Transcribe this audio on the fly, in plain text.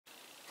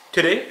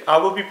Today, I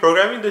will be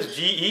programming this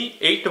GE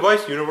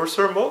 8-device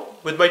universal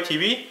remote with my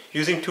TV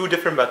using two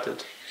different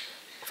methods.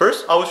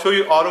 First, I will show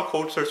you auto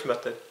code search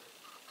method.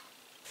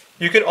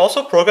 You can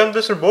also program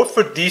this remote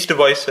for these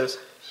devices.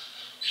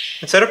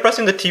 Instead of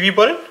pressing the TV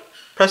button,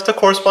 press the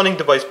corresponding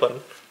device button.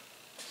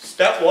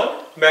 Step 1.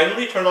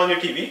 Manually turn on your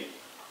TV.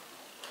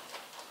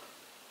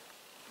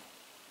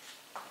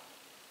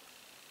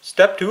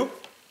 Step 2.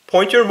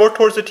 Point your remote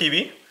towards the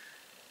TV.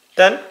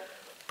 Then,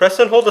 press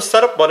and hold the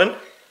setup button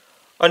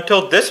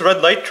until this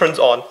red light turns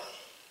on.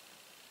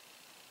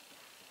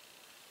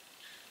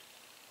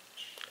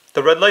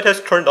 The red light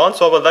has turned on,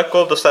 so I will let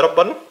go of the setup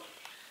button.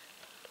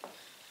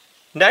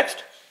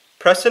 Next,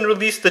 press and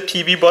release the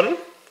TV button.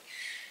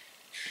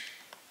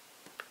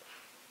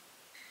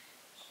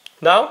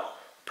 Now,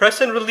 press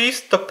and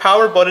release the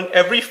power button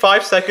every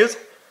 5 seconds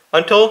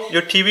until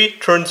your TV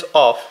turns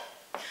off.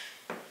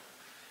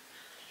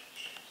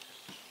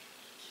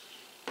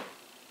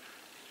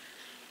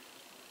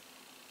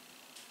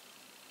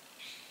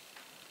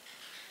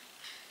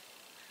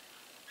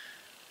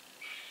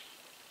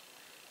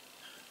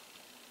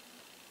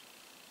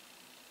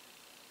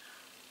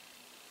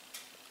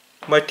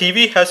 My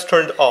TV has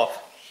turned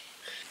off.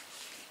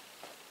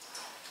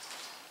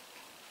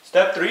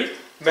 Step 3.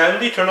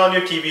 Manually turn on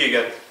your TV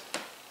again.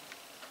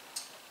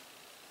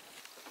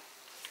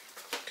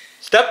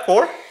 Step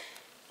 4.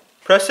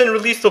 Press and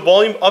release the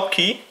volume up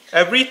key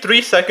every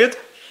 3 seconds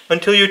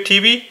until your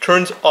TV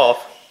turns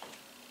off.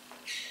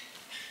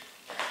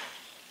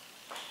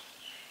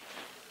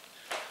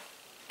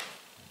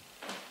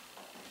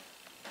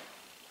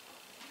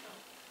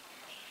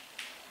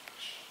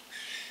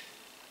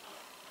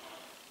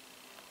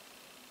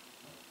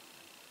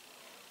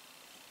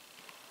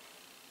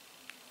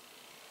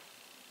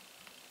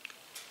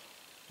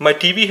 My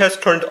TV has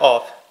turned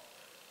off.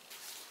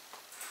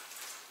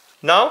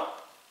 Now,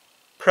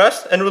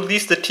 press and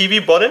release the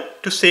TV button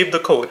to save the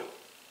code.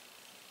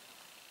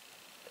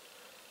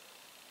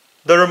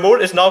 The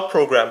remote is now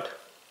programmed.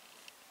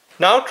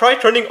 Now try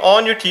turning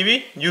on your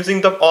TV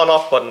using the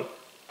on-off button.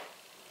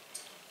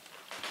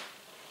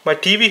 My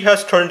TV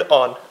has turned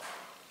on.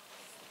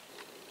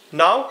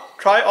 Now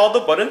try all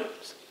the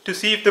buttons to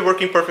see if they're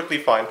working perfectly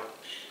fine.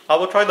 I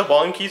will try the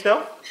volume keys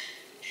now.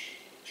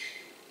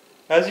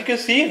 As you can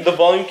see, the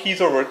volume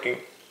keys are working.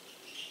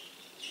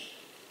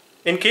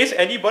 In case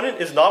any button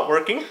is not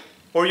working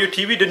or your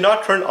TV did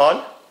not turn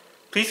on,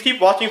 please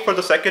keep watching for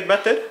the second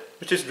method,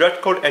 which is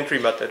direct code entry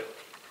method.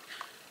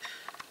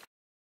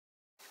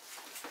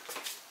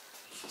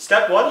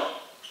 Step 1.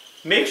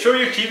 Make sure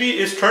your TV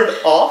is turned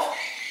off,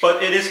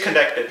 but it is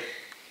connected.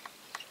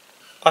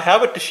 I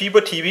have a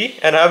Toshiba TV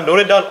and I have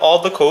noted down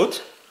all the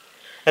codes,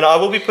 and I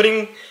will be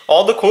putting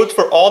all the codes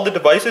for all the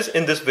devices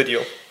in this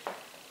video.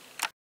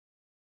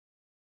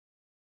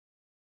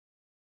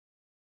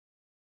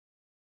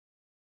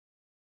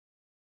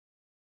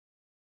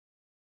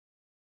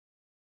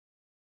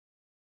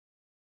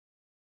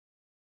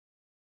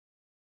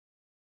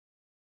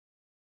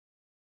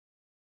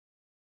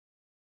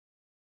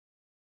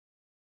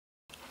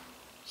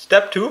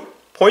 Step 2.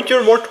 Point your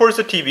remote towards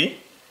the TV.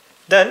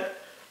 Then,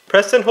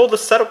 press and hold the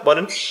setup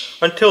button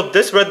until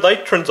this red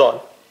light turns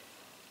on.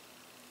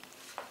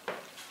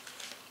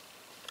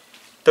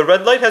 The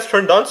red light has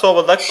turned on, so I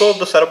will let go of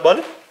the setup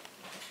button.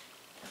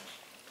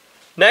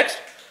 Next,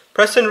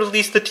 press and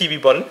release the TV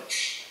button.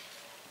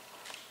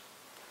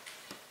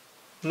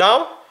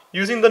 Now,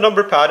 using the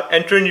number pad,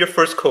 enter in your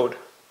first code.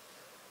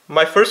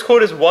 My first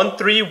code is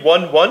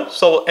 1311,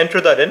 so I'll enter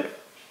that in.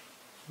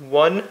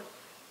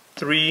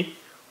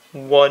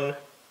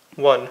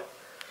 1311.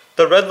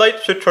 The red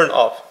light should turn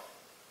off.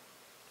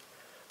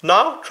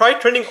 Now try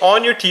turning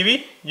on your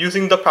TV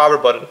using the power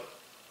button.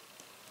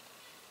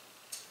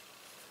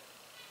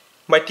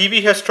 My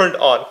TV has turned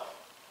on.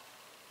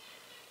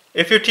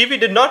 If your TV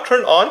did not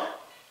turn on,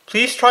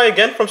 please try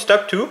again from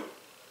step 2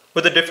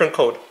 with a different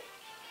code.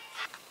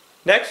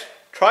 Next,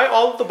 try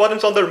all of the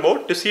buttons on the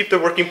remote to see if they're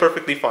working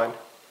perfectly fine.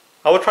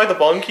 I will try the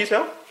volume keys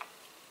now.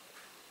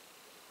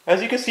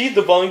 As you can see,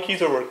 the volume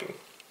keys are working.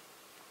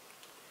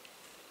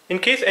 In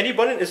case any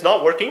button is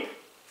not working,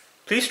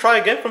 please try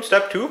again from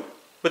step 2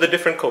 with a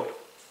different code.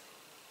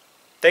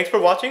 Thanks for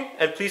watching,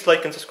 and please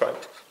like and subscribe.